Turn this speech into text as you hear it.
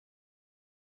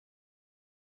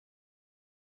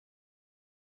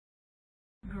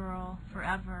girl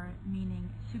forever, meaning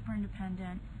super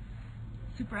independent,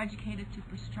 super educated,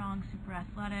 super strong, super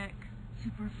athletic,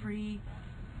 super free.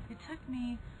 It took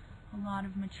me a lot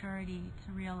of maturity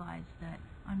to realize that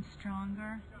I'm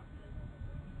stronger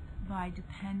by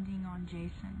depending on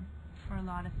Jason for a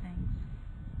lot of things,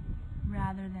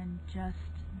 rather than just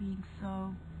being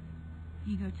so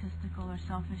egotistical or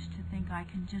selfish to think I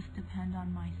can just depend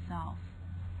on myself,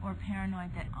 or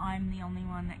paranoid that I'm the only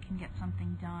one that can get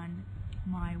something done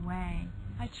my way.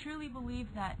 I truly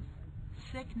believe that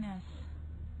sickness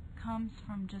comes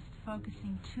from just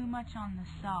focusing too much on the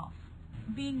self.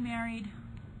 Being married,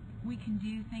 we can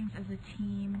do things as a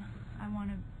team. I want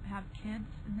to have kids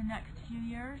in the next few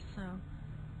years, so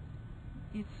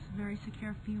it's a very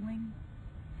secure feeling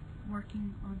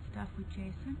working on stuff with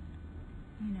Jason,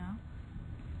 you know,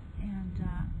 and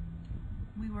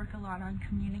we work a lot on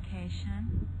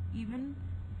communication. Even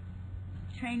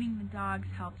training the dogs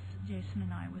helps Jason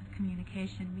and I with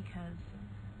communication, because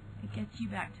it gets you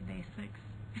back to basics.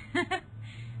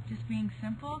 Just being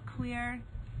simple, clear,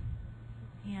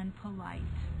 and polite.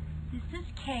 This is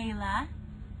Kayla.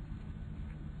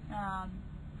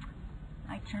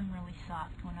 I turn really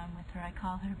soft when I'm with her. I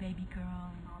call her baby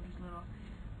girl and all these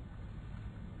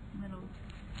little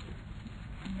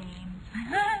names.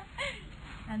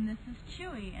 And this is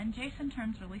Chewy, and Jason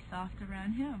turns really soft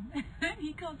around him.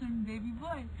 He calls him baby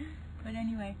boy. But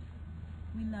anyway,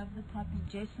 we love the puppy.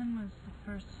 Jason was the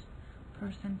first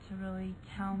person to really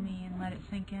tell me and let it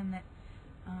sink in that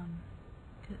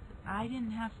I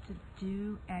didn't have to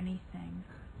do anything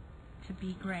to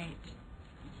be great.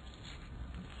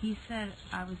 He said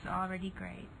I was already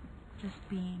great, just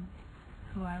being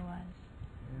who I was.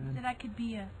 He said I could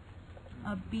be a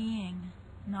being,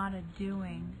 not a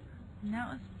doing. And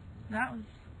that was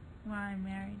why I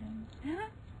married him.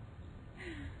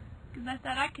 Because I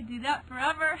thought I could do that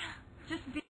forever.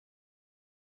 Just be